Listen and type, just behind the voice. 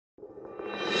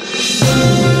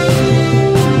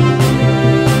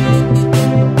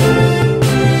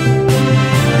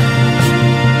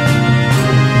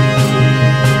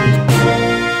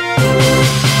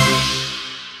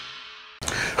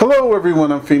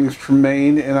everyone, I'm Phoenix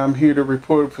Tremayne, and I'm here to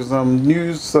report for some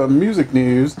music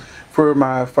news for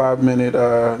my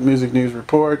 5-minute music news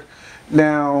report.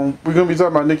 Now, we're going to be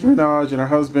talking about Nicki Minaj and her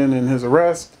husband and his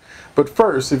arrest. But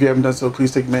first, if you haven't done so,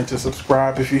 please take a minute to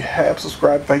subscribe. If you have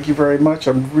subscribed, thank you very much.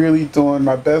 I'm really doing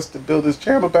my best to build this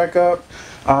channel back up.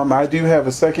 I do have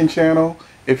a second channel.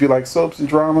 If you like soaps and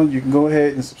drama, you can go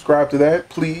ahead and subscribe to that,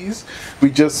 please. We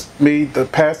just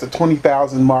past the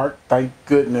 20,000 mark, thank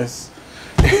goodness.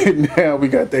 And now we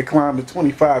got that climb to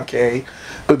 25K.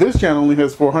 But this channel only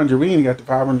has 400. We ain't got the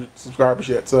 500 subscribers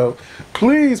yet. So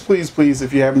please, please, please,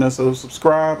 if you haven't done so,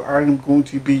 subscribe. I am going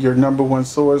to be your #1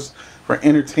 source for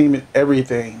entertainment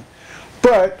everything.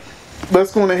 But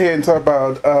let's go ahead and talk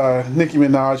about Nicki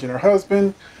Minaj and her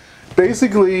husband.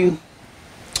 Basically,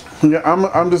 yeah,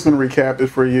 I'm just going to recap it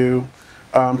for you.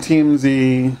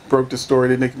 TMZ broke the story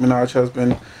that Nicki Minaj's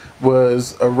husband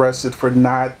was arrested for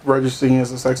not registering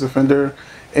as a sex offender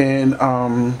in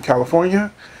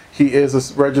California. He is a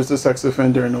registered sex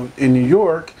offender in New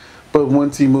York, but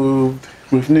once he moved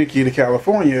with Nicki to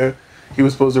California, he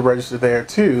was supposed to register there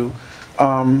too.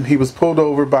 He was pulled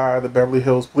over by the Beverly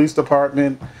Hills Police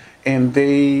Department, and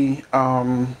they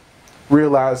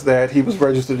realized that he was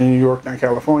registered in New York, not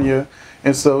California,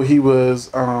 and so he was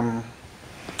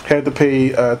had to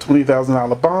pay a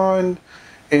 $20,000 bond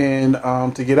and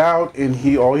to get out.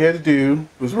 And all he had to do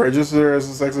was register as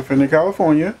a sex offender in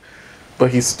California,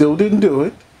 but he still didn't do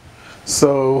it.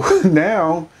 So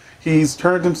now he's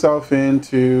turned himself in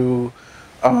to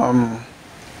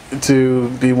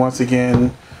be once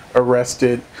again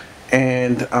arrested,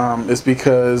 and it's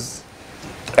because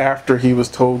after he was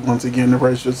told once again to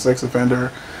register as a sex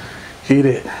offender, he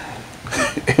did.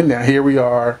 And now here we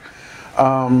are.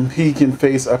 He can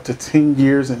face up to 10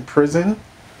 years in prison.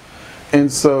 And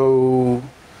so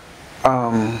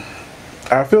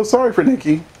I feel sorry for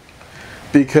Nicki,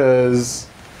 because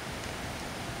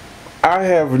I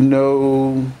have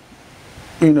no,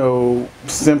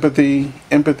 empathy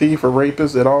for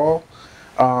rapists at all.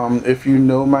 If you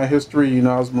know my history, you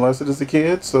know I was molested as a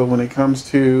kid. So when it comes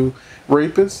to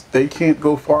rapists, they can't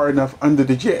go far enough under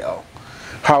the jail.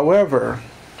 However,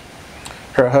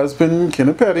 her husband,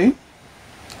 Kenneth Petty,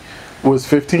 was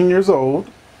 15 years old,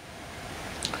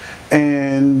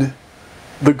 and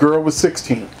the girl was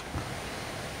 16.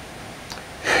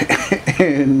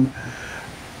 And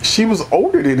she was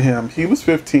older than him. He was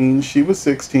 15, she was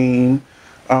 16.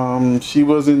 She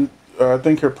wasn't, I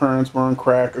think her parents were on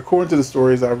crack. According to the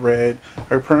stories I've read,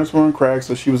 her parents were on crack,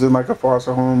 so she was in like a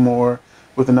foster home or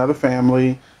with another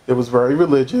family that was very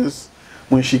religious.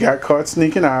 When she got caught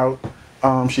sneaking out,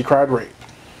 she cried rape.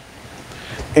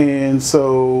 And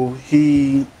so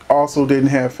he also didn't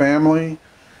have family.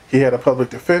 He had a public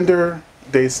defender.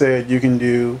 They said you can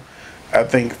do, I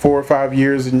think, 4 or 5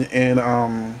 years in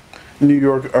New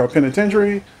York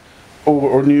penitentiary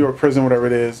or New York prison, whatever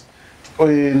it is.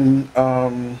 In I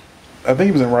think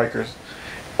he was in Rikers.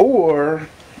 Or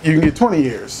you can get 20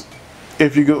 years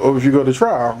if you go to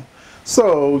trial.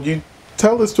 So you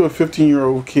tell this to a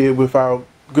 15-year-old kid without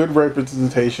good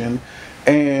representation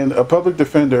and a public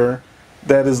defender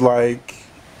that is like,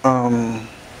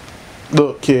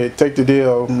 look, kid, take the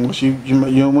deal. You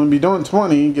don't want to be doing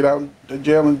 20, get out of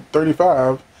jail in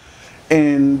 35.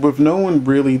 And with no one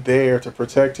really there to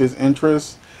protect his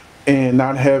interests, and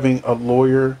not having a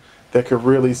lawyer that could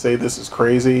really say this is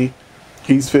crazy.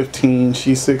 He's 15,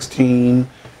 she's 16.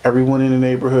 Everyone in the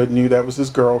neighborhood knew that was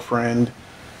his girlfriend.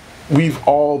 We've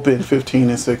all been 15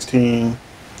 and 16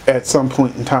 at some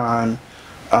point in time.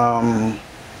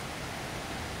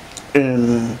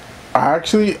 And I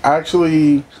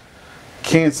actually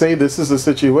can't say this is a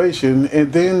situation.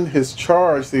 And then his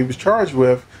charge that he was charged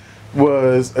with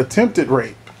was attempted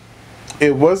rape.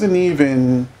 It wasn't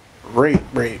even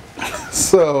rape.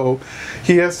 So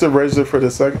he has to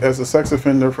register as a sex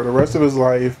offender for the rest of his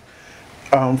life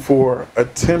for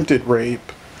attempted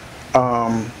rape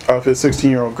of his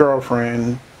 16-year-old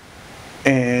girlfriend.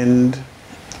 And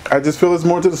I just feel there's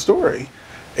more to the story.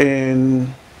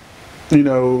 And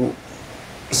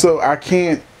so I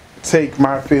can't take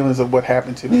my feelings of what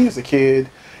happened to me as a kid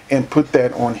and put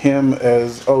that on him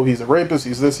as, oh, he's a rapist,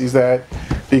 he's this, he's that,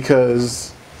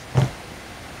 because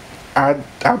I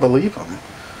believe him.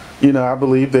 I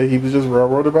believe that he was just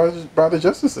railroaded by the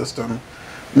justice system,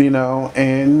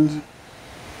 and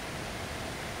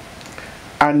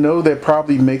I know that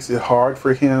probably makes it hard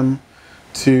for him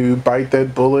to bite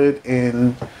that bullet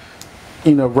and,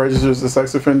 register as a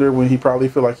sex offender when he probably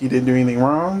feel like he didn't do anything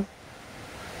wrong.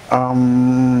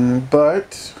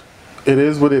 But it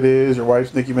is what it is. Your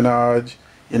wife's Nicki Minaj.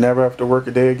 You never have to work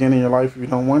a day again in your life if you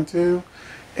don't want to.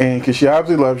 and because she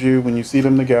obviously loves you. When you see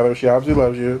them together, she obviously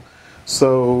loves you.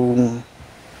 So,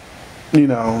 you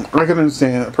know, I can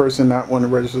understand a person not wanting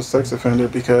to register a sex offender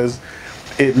because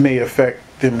it may affect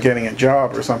them getting a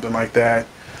job or something like that.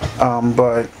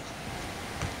 But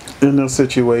in this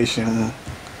situation,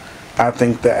 I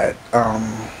think that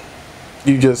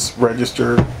you just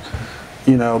register,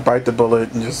 you know, bite the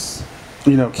bullet and just,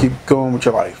 you know, keep going with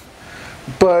your life.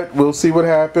 But we'll see what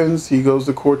happens. He goes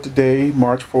to court today,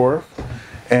 March 4th,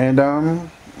 and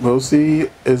we'll see,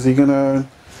 is he gonna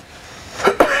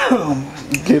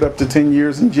get up to 10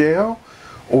 years in jail,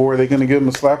 or are they gonna give him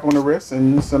a slap on the wrist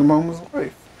and send him home with his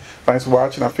wife? Thanks for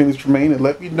watching. I'm finished Tremayne, and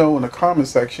let me know in the comment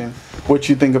section what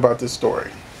you think about this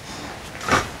story.